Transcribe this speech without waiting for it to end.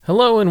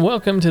Hello and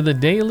welcome to the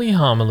Daily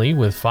Homily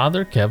with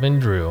Father Kevin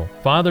Drew.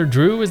 Father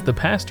Drew is the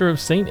pastor of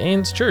St.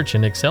 Anne's Church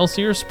in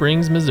Excelsior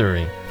Springs,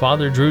 Missouri.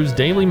 Father Drew's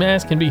daily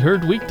mass can be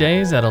heard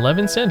weekdays at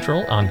 11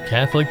 Central on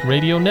Catholic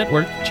Radio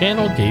Network,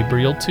 channel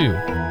Gabriel 2.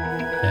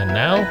 And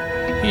now,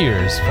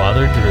 here's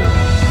Father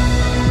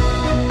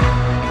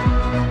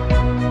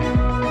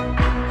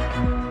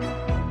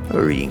Drew.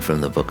 A reading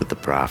from the book of the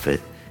prophet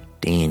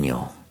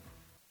Daniel.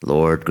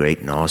 Lord,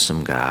 great and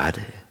awesome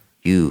God,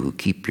 you who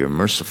keep your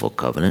merciful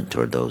covenant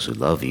toward those who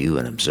love you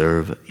and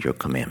observe your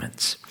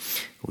commandments.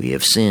 We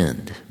have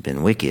sinned,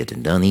 been wicked,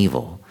 and done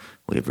evil.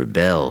 We have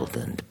rebelled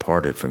and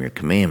departed from your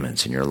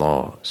commandments and your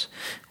laws.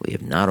 We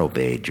have not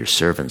obeyed your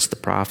servants the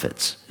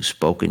prophets, who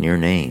spoke in your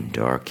name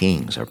to our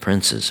kings, our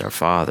princes, our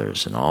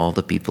fathers, and all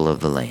the people of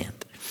the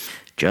land.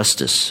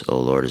 Justice, O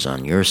Lord, is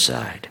on your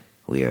side.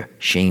 We are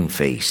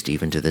shamefaced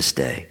even to this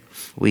day.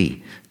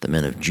 We, the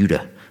men of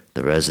Judah,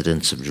 the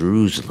residents of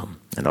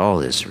Jerusalem, and all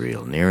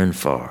Israel, near and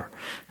far,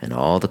 and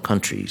all the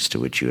countries to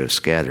which you have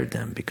scattered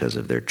them because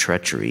of their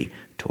treachery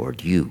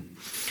toward you.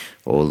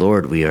 O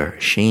Lord, we are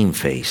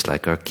shamefaced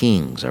like our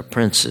kings, our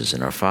princes,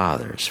 and our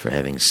fathers for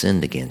having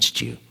sinned against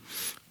you.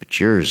 But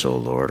yours, O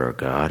Lord, our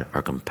God,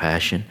 are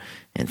compassion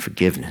and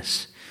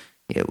forgiveness.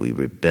 Yet we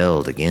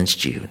rebelled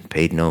against you and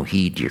paid no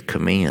heed to your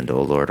command,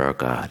 O Lord our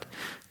God,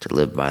 to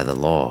live by the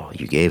law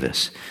you gave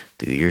us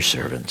through your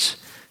servants,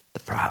 the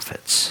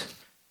prophets.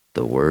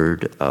 The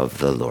word of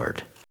the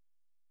Lord.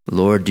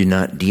 Lord, do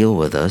not deal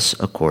with us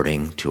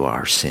according to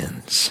our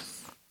sins.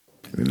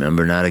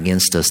 Remember not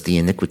against us the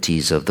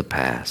iniquities of the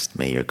past.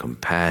 May your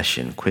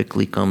compassion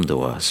quickly come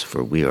to us,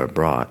 for we are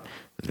brought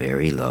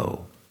very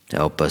low.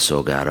 Help us,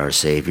 O God, our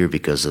Savior,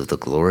 because of the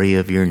glory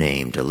of your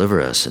name. Deliver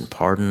us and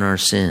pardon our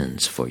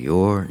sins for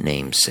your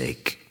name's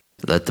sake.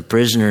 Let the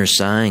prisoner's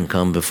sign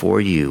come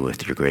before you.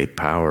 With your great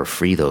power,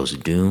 free those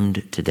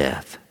doomed to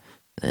death.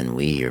 Then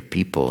we, your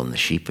people, and the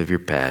sheep of your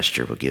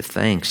pasture will give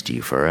thanks to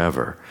you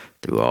forever.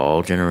 Through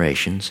all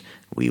generations,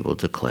 we will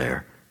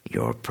declare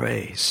your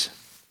praise.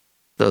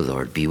 The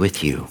Lord be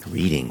with you.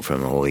 Reading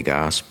from the Holy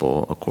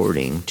Gospel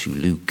according to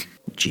Luke.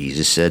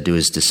 Jesus said to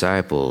his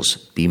disciples,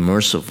 "Be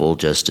merciful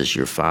just as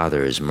your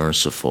Father is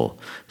merciful.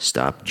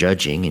 Stop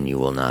judging and you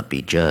will not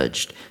be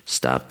judged.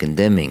 Stop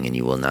condemning and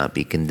you will not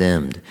be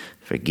condemned.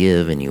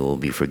 Forgive and you will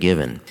be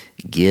forgiven.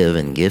 Give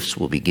and gifts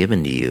will be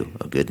given to you.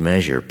 A good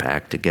measure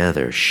packed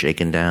together,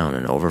 shaken down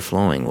and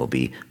overflowing will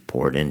be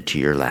poured into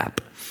your lap.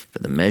 For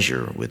the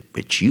measure with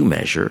which you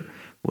measure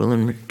will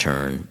in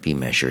return be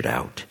measured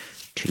out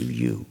to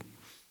you."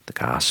 The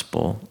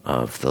Gospel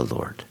of the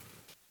Lord.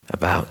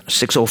 About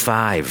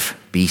 605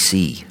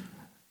 BC,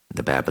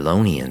 the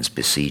Babylonians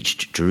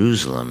besieged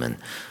Jerusalem and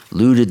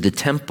looted the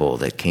temple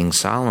that King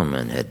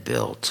Solomon had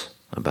built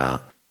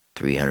about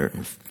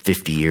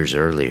 350 years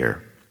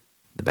earlier.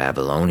 The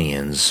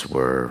Babylonians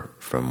were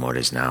from what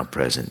is now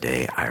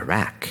present-day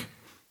Iraq.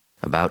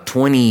 About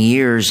 20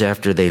 years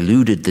after they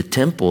looted the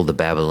temple, the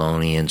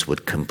Babylonians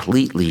would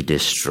completely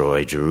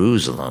destroy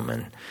Jerusalem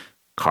and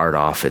cart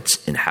off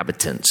its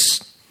inhabitants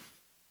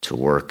to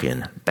work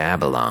in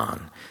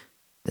Babylon.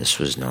 This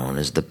was known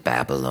as the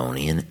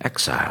Babylonian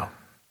exile.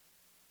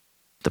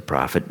 The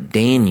prophet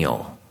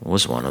Daniel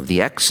was one of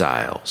the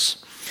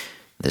exiles.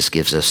 This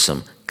gives us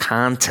some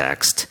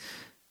context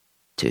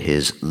to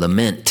his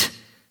lament.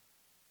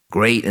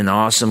 Great and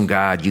awesome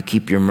God, you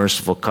keep your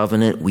merciful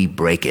covenant, we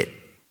break it.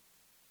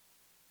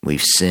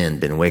 We've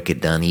sinned, been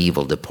wicked, done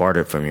evil,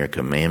 departed from your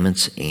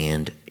commandments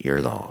and your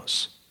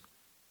laws.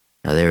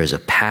 Now there is a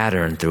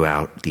pattern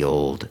throughout the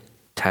Old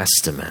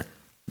Testament.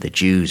 The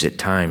Jews at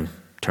times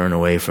turn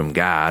away from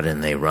God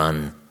and they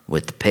run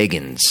with the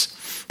pagans.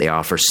 They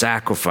offer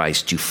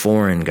sacrifice to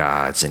foreign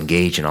gods,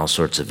 engage in all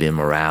sorts of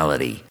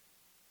immorality,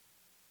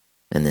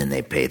 and then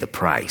they pay the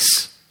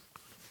price.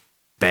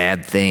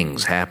 Bad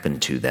things happen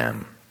to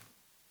them.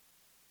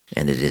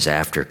 And it is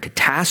after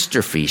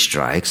catastrophe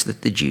strikes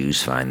that the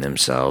Jews find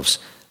themselves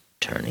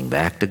turning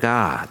back to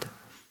God.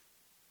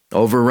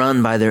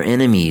 Overrun by their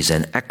enemies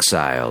and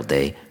exiled,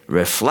 they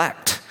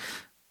reflect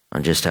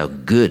on just how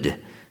good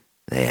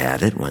they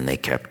had it when they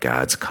kept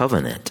God's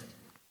covenant.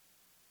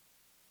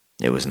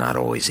 It was not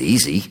always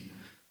easy,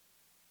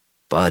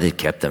 but it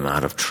kept them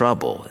out of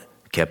trouble.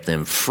 It kept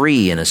them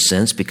free in a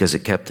sense because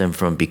it kept them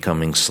from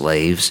becoming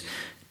slaves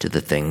to the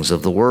things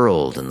of the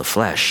world and the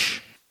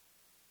flesh.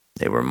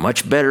 They were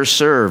much better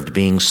served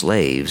being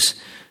slaves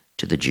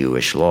to the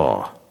Jewish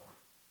law.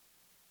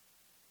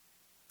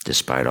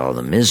 Despite all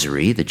the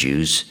misery, the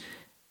Jews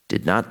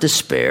did not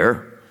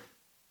despair,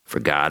 for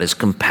God is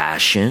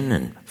compassion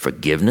and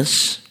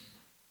forgiveness.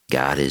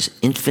 God is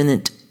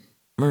infinite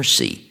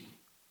mercy.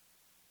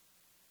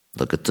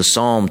 Look at the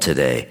psalm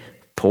today.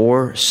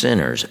 Poor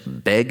sinners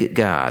beg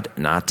God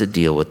not to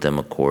deal with them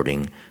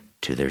according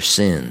to their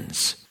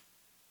sins.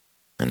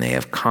 And they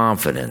have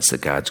confidence that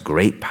God's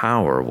great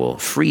power will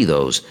free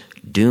those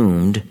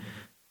doomed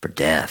for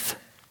death.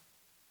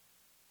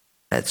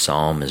 That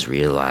psalm is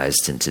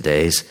realized in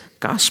today's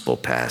gospel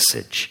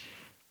passage.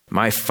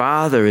 My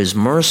Father is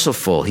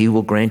merciful. He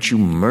will grant you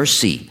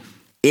mercy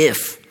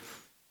if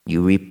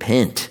You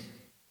repent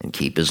and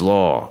keep his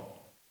law.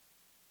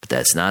 But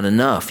that's not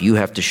enough. You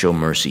have to show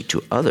mercy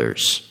to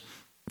others.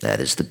 That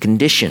is the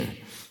condition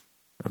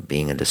of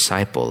being a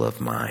disciple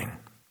of mine.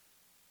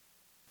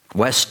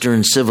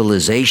 Western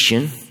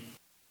civilization,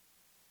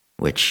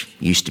 which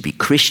used to be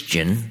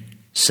Christian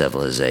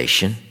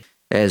civilization,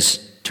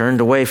 has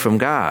turned away from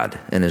God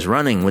and is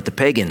running with the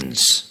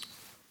pagans.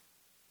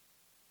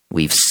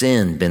 We've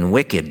sinned, been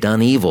wicked,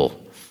 done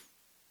evil,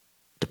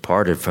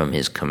 departed from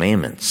his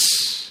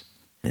commandments,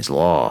 his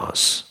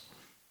laws.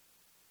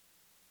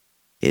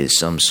 Is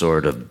some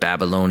sort of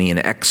Babylonian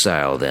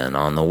exile then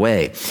on the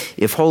way?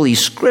 If Holy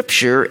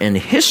Scripture and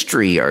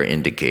history are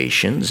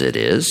indications, it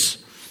is.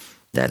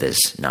 That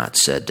is not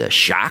said to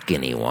shock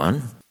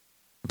anyone,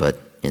 but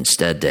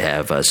instead to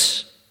have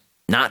us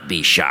not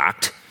be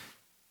shocked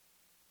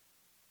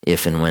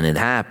if and when it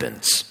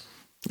happens.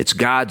 It's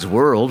God's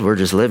world, we're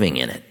just living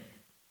in it.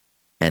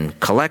 And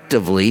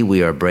collectively,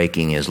 we are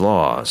breaking his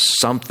laws.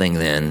 Something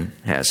then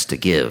has to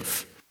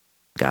give.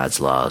 God's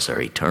laws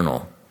are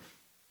eternal.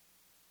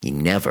 He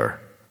never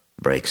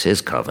breaks his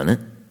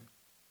covenant.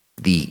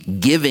 The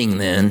giving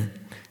then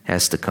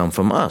has to come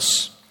from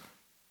us.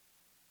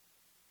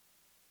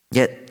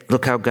 Yet,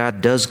 look how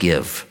God does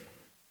give.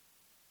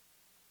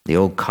 The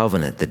old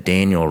covenant that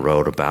Daniel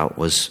wrote about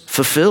was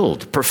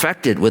fulfilled,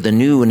 perfected with a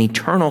new and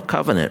eternal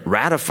covenant,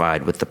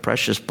 ratified with the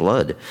precious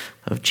blood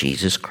of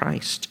Jesus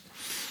Christ.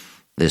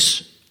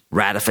 This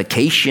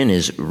ratification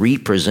is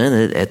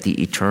represented at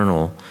the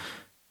eternal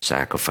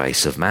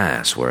sacrifice of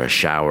Mass, where a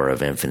shower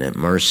of infinite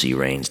mercy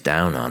rains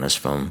down on us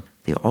from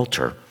the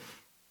altar.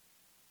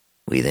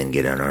 We then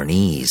get on our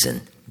knees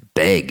and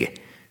beg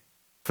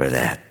for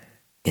that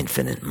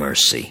infinite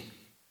mercy.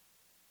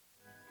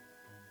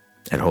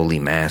 At Holy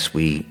Mass,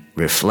 we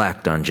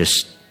reflect on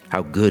just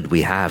how good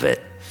we have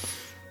it,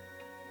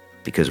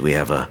 because we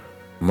have a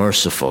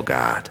merciful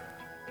God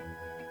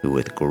who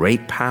with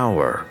great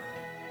power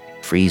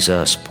frees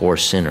us, poor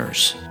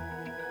sinners,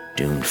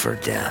 doomed for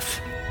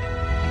death.